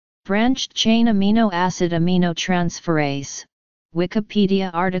Branched chain amino acid aminotransferase. Wikipedia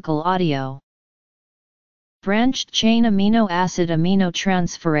article audio. Branched chain amino acid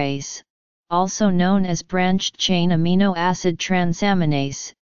aminotransferase, also known as branched chain amino acid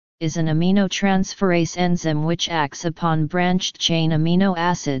transaminase, is an aminotransferase enzyme which acts upon branched chain amino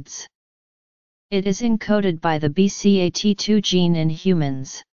acids. It is encoded by the BCAT2 gene in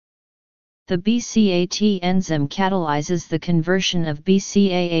humans. The BCAT enzyme catalyzes the conversion of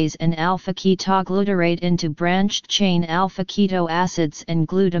BCAAs and alpha-ketoglutarate into branched-chain alpha-keto acids and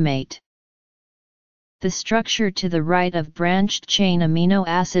glutamate. The structure to the right of branched-chain amino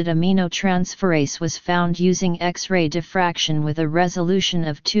acid aminotransferase was found using X-ray diffraction with a resolution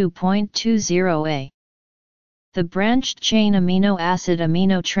of 2.20 A. The branched-chain amino acid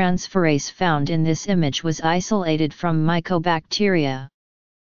aminotransferase found in this image was isolated from mycobacteria.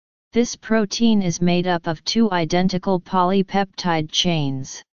 This protein is made up of two identical polypeptide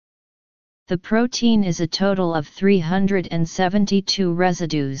chains. The protein is a total of 372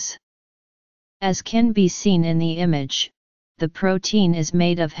 residues. As can be seen in the image, the protein is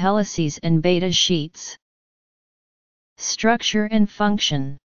made of helices and beta sheets. Structure and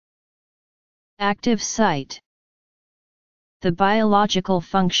function. Active site. The biological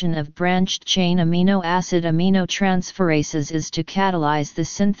function of branched-chain amino acid aminotransferases is to catalyze the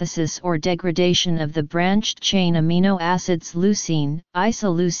synthesis or degradation of the branched-chain amino acids leucine,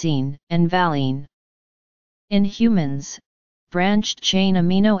 isoleucine, and valine. In humans, branched-chain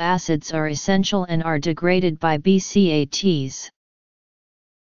amino acids are essential and are degraded by BCATs.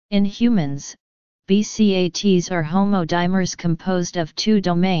 In humans, BCATs are homodimers composed of two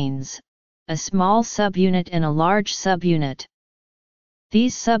domains, a small subunit and a large subunit.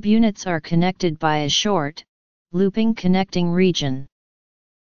 These subunits are connected by a short, looping connecting region.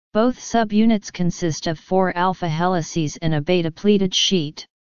 Both subunits consist of 4 alpha helices and a beta pleated sheet.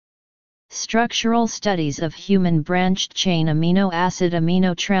 Structural studies of human branched-chain amino acid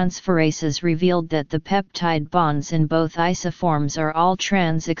aminotransferases revealed that the peptide bonds in both isoforms are all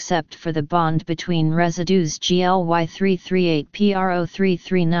trans except for the bond between residues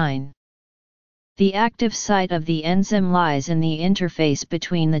GLY338-PRO339. The active site of the enzyme lies in the interface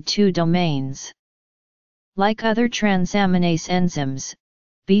between the two domains. Like other transaminase enzymes,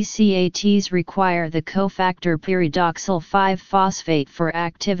 BCATs require the cofactor pyridoxal 5-phosphate for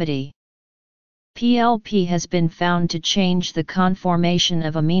activity. PLP has been found to change the conformation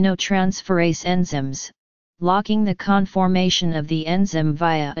of aminotransferase enzymes, locking the conformation of the enzyme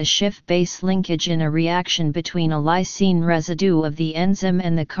via a Schiff-base linkage in a reaction between a lysine residue of the enzyme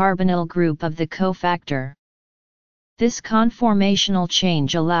and the carbonyl group of the cofactor. This conformational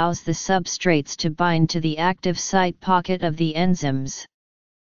change allows the substrates to bind to the active site pocket of the enzymes.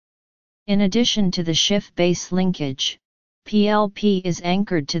 In addition to the Schiff-base linkage, PLP is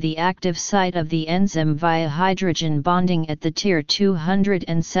anchored to the active site of the enzyme via hydrogen bonding at the tier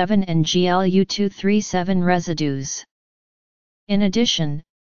 207 and GLU237 residues. In addition,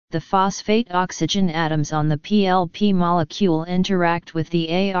 the phosphate oxygen atoms on the PLP molecule interact with the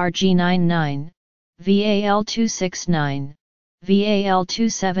ARG99, VAL269,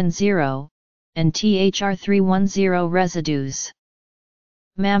 VAL270, and THR310 residues.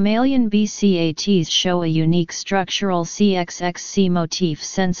 Mammalian BCATs show a unique structural CXXC motif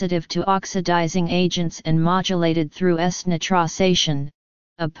sensitive to oxidizing agents and modulated through S-nitrosation,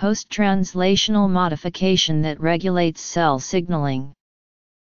 a post-translational modification that regulates cell signaling.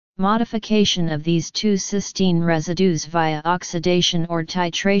 Modification of these two cysteine residues via oxidation or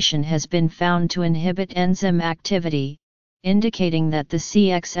titration has been found to inhibit enzyme activity, indicating that the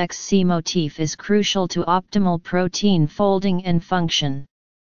CXXC motif is crucial to optimal protein folding and function.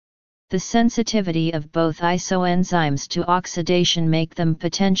 The sensitivity of both isoenzymes to oxidation make them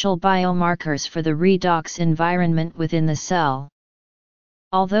potential biomarkers for the redox environment within the cell.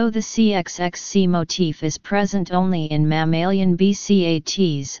 Although the CXXC motif is present only in mammalian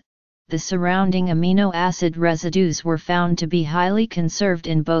BCATs, the surrounding amino acid residues were found to be highly conserved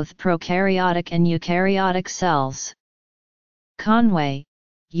in both prokaryotic and eukaryotic cells. Conway,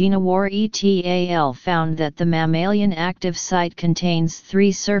 Unawar et al. Found that the mammalian active site contains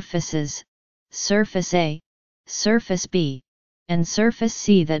 3 surfaces, surface A, surface B, and surface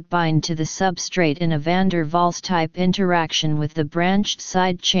C that bind to the substrate in a van der Waals type interaction with the branched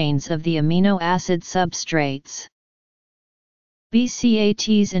side chains of the amino acid substrates.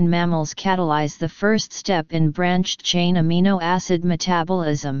 BCATs in mammals catalyze the first step in branched chain amino acid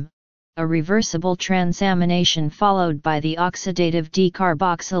metabolism, a reversible transamination followed by the oxidative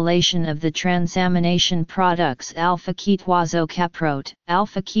decarboxylation of the transamination products alpha-ketoazocaproate,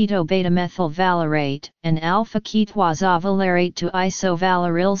 alpha-keto-beta-methylvalerate, and alpha-ketoazovalerate to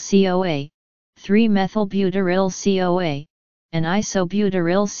isovaleril-CoA, 3-methylbutyryl-CoA, and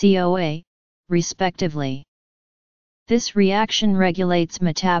isobutyryl-CoA, respectively. This reaction regulates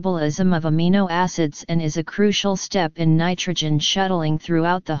metabolism of amino acids and is a crucial step in nitrogen shuttling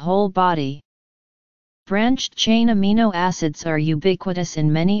throughout the whole body. Branched-chain amino acids are ubiquitous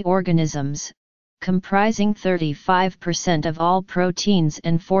in many organisms, comprising 35% of all proteins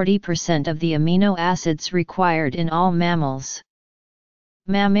and 40% of the amino acids required in all mammals.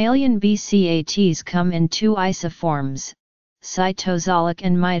 Mammalian BCATs come in two isoforms, cytosolic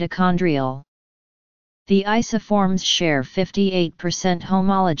and mitochondrial. The isoforms share 58%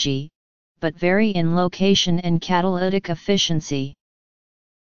 homology, but vary in location and catalytic efficiency.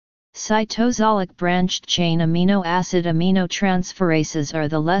 Cytosolic branched-chain amino acid aminotransferases are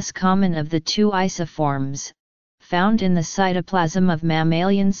the less common of the two isoforms, found in the cytoplasm of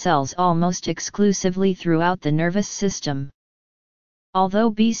mammalian cells almost exclusively throughout the nervous system.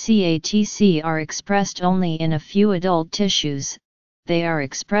 Although BCATs are expressed only in a few adult tissues, they are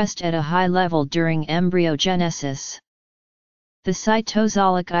expressed at a high level during embryogenesis. The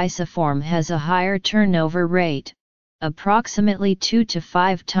cytosolic isoform has a higher turnover rate, approximately 2 to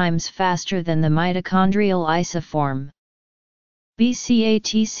 5 times faster than the mitochondrial isoform.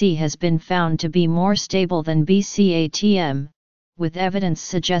 BCATC has been found to be more stable than BCATM, with evidence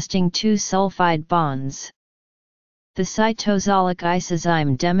suggesting two sulfide bonds. The cytosolic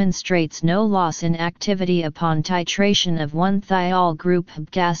isozyme demonstrates no loss in activity upon titration of 1-thiol group.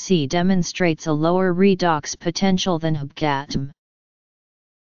 HbGaC demonstrates a lower redox potential than HbGaTm.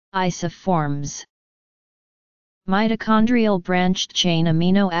 Isoforms. Mitochondrial branched-chain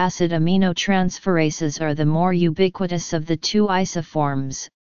amino acid aminotransferases are the more ubiquitous of the two isoforms,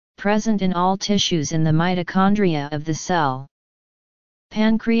 present in all tissues in the mitochondria of the cell.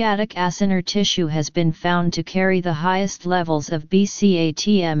 Pancreatic acinar tissue has been found to carry the highest levels of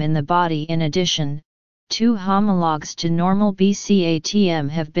BCATM in the body. In addition, two homologs to normal BCATM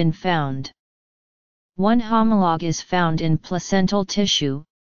have been found. One homolog is found in placental tissue,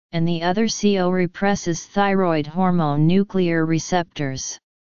 and the other co-represses thyroid hormone nuclear receptors.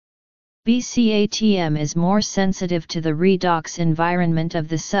 BCATM is more sensitive to the redox environment of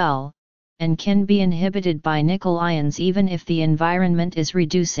the cell, and can be inhibited by nickel ions even if the environment is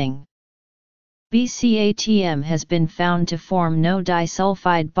reducing. BCATM has been found to form no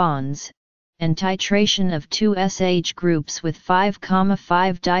disulfide bonds, and titration of two SH groups with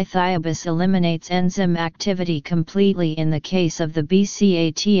 5,5-dithiobus eliminates enzyme activity completely in the case of the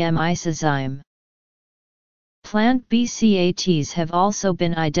BCATM isozyme. Plant BCATs have also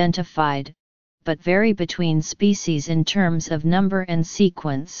been identified, but vary between species in terms of number and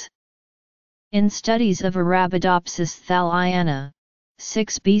sequence. In studies of Arabidopsis thaliana,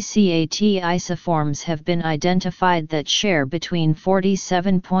 6 BCAT isoforms have been identified that share between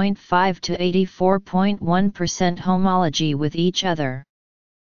 47.5 to 84.1% homology with each other.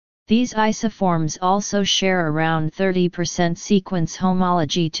 These isoforms also share around 30% sequence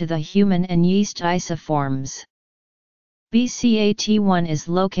homology to the human and yeast isoforms. BCAT1 is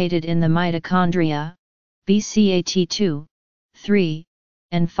located in the mitochondria, BCAT2, 3,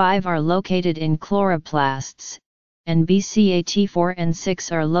 and 5 are located in chloroplasts, and BCAT4 and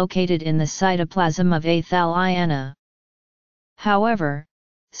 6 are located in the cytoplasm of A. thaliana. However,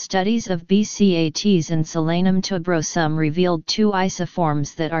 studies of BCATs and Solanum tuberosum revealed two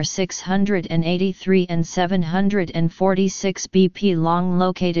isoforms that are 683 and 746 BP long,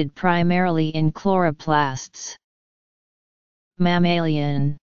 located primarily in chloroplasts.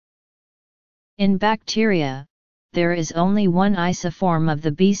 Mammalian. In bacteria, there is only one isoform of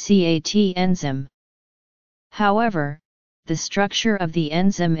the BCAT enzyme. However, the structure of the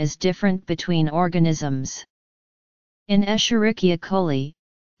enzyme is different between organisms. In Escherichia coli,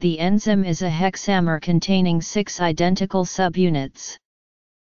 the enzyme is a hexamer containing 6 identical subunits.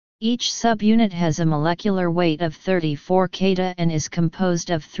 Each subunit has a molecular weight of 34 kDa and is composed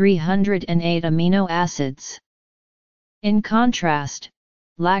of 308 amino acids. In contrast,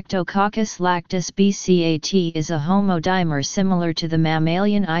 Lactococcus lactis BCAT is a homodimer similar to the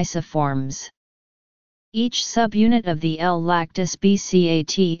mammalian isoforms. Each subunit of the L. lactis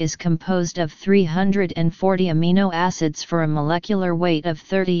BCAT is composed of 340 amino acids for a molecular weight of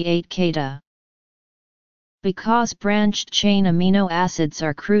 38 kDa. Because branched-chain amino acids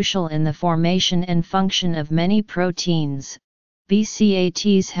are crucial in the formation and function of many proteins,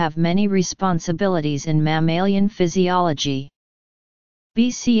 BCATs have many responsibilities in mammalian physiology.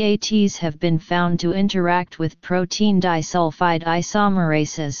 BCAAs have been found to interact with protein disulfide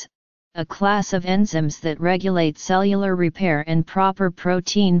isomerases, a class of enzymes that regulate cellular repair and proper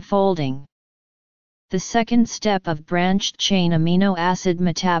protein folding. The second step of branched-chain amino acid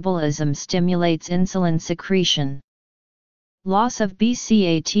metabolism stimulates insulin secretion. Loss of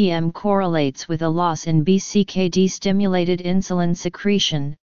BCAATM correlates with a loss in BCKD-stimulated insulin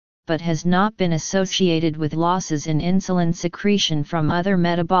secretion, but has not been associated with losses in insulin secretion from other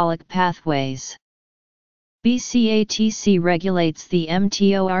metabolic pathways. BCATC regulates the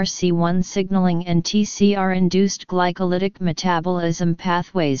mTORC1 signaling and TCR-induced glycolytic metabolism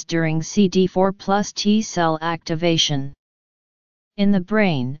pathways during CD4+ T cell activation. In the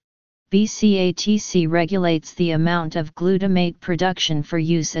brain, BCATC regulates the amount of glutamate production for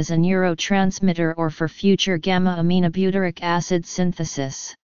use as a neurotransmitter or for future gamma-aminobutyric acid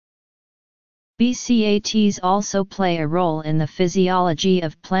synthesis. BCAAs also play a role in the physiology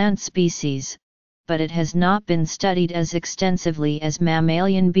of plant species, but it has not been studied as extensively as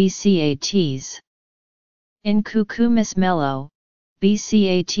mammalian BCAAs. In Cucumis mello,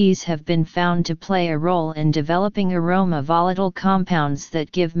 BCAAs have been found to play a role in developing aroma volatile compounds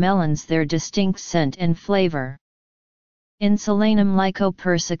that give melons their distinct scent and flavor. In Solanum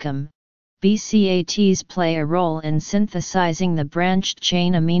lycopersicum, BCAAs play a role in synthesizing the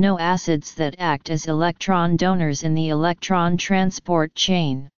branched-chain amino acids that act as electron donors in the electron transport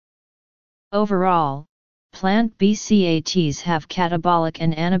chain. Overall, plant BCAAs have catabolic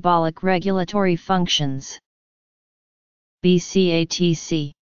and anabolic regulatory functions.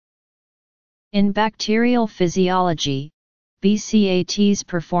 BCAATC. In bacterial physiology, BCAAs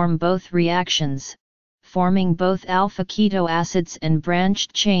perform both reactions, forming both alpha keto acids and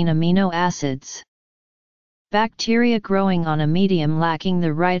branched-chain amino acids. Bacteria growing on a medium lacking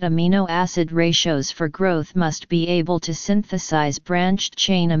the right amino acid ratios for growth must be able to synthesize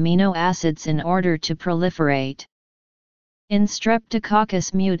branched-chain amino acids in order to proliferate. In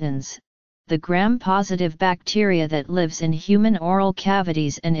Streptococcus mutans, the gram-positive bacteria that lives in human oral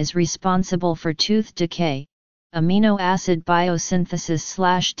cavities and is responsible for tooth decay, amino acid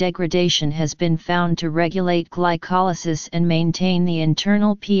biosynthesis/degradation has been found to regulate glycolysis and maintain the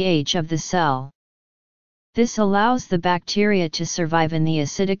internal pH of the cell. This allows the bacteria to survive in the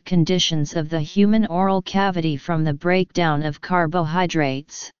acidic conditions of the human oral cavity from the breakdown of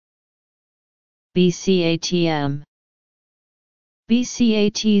carbohydrates. BCAATM.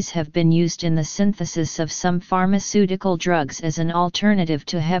 BCAAs have been used in the synthesis of some pharmaceutical drugs as an alternative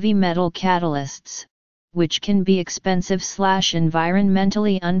to heavy metal catalysts, which can be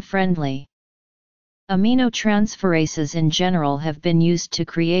expensive/environmentally unfriendly. Aminotransferases in general have been used to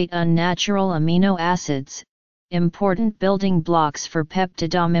create unnatural amino acids, important building blocks for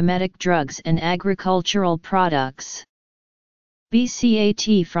peptidomimetic drugs and agricultural products.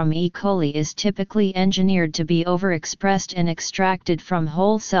 BCAAT from E. coli is typically engineered to be overexpressed and extracted from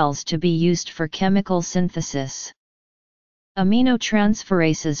whole cells to be used for chemical synthesis.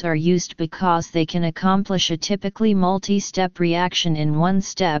 Aminotransferases are used because they can accomplish a typically multi-step reaction in one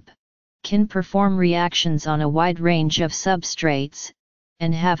step, can perform reactions on a wide range of substrates,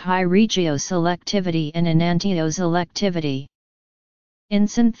 and have high regioselectivity and enantioselectivity. In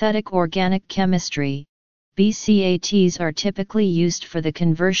synthetic organic chemistry, BCAAs are typically used for the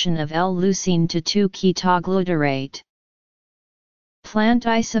conversion of L-leucine to 2-ketoglutarate. Plant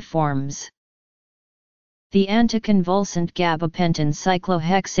isoforms. The anticonvulsant gabapentin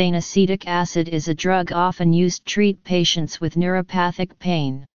cyclohexane acetic acid is a drug often used to treat patients with neuropathic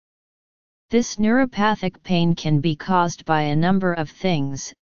pain. This neuropathic pain can be caused by a number of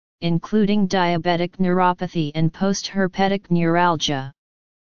things, including diabetic neuropathy and postherpetic neuralgia.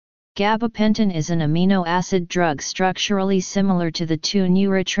 Gabapentin is an amino acid drug structurally similar to the two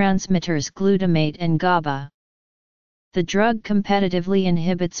neurotransmitters glutamate and GABA. The drug competitively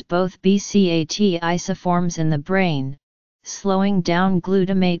inhibits both BCAAT isoforms in the brain, slowing down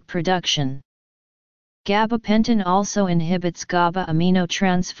glutamate production. Gabapentin also inhibits GABA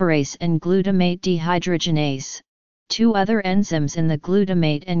aminotransferase and glutamate dehydrogenase, two other enzymes in the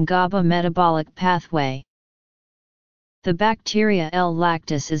glutamate and GABA metabolic pathway. The bacteria L.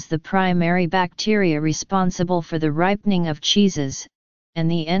 lactis is the primary bacteria responsible for the ripening of cheeses, and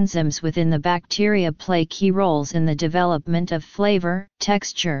the enzymes within the bacteria play key roles in the development of flavor,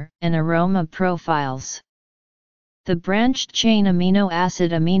 texture, and aroma profiles. The branched-chain amino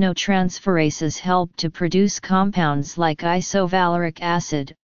acid aminotransferases help to produce compounds like isovaleric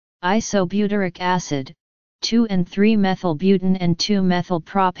acid, isobutyric acid, 2 and 3-methylbutane and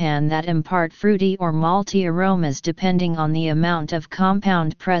 2-methylpropan that impart fruity or malty aromas depending on the amount of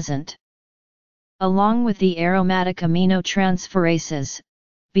compound present. Along with the aromatic aminotransferases,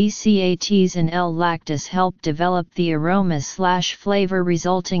 BCAAs and L-lactase help develop the aroma/flavor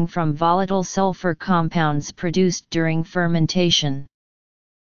resulting from volatile sulfur compounds produced during fermentation.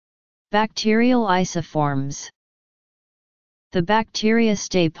 Bacterial isoforms. The bacteria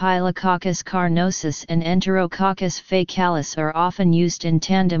Staphylococcus carnosus and Enterococcus faecalis are often used in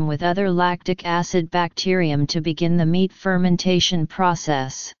tandem with other lactic acid bacterium to begin the meat fermentation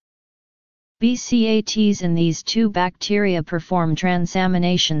process. BCAAs in these two bacteria perform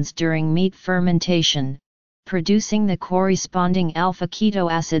transaminations during meat fermentation, producing the corresponding alpha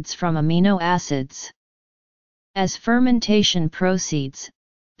ketoacids from amino acids. As fermentation proceeds,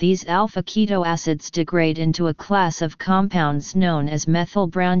 these alpha ketoacids degrade into a class of compounds known as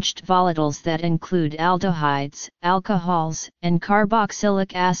methyl-branched volatiles that include aldehydes, alcohols, and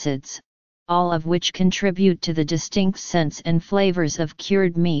carboxylic acids, all of which contribute to the distinct scents and flavors of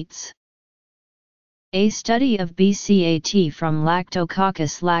cured meats. A study of BCAAT from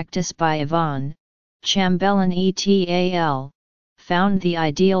Lactococcus lactis by Yvonne, Chambellon et al. Found the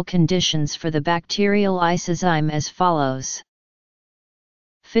ideal conditions for the bacterial isozyme as follows.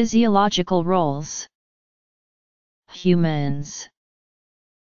 Physiological roles. Humans.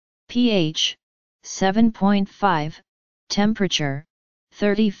 pH 7.5, temperature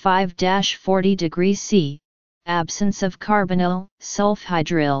 35–40 degrees C. Absence of carbonyl,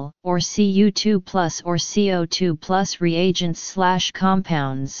 sulfhydryl, or Cu2+ or CO2+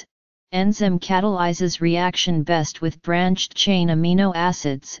 reagents/compounds. Enzyme catalyzes reaction best with branched-chain amino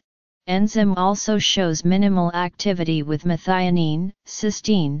acids. Enzyme also shows minimal activity with methionine,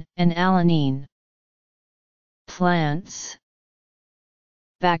 cysteine, and alanine. Plants.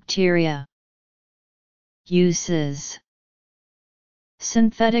 Bacteria. Uses.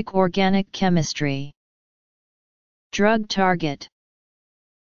 Synthetic organic chemistry. Drug target.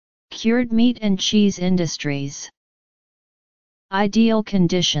 Cured meat and cheese industries. Ideal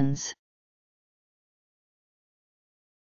conditions.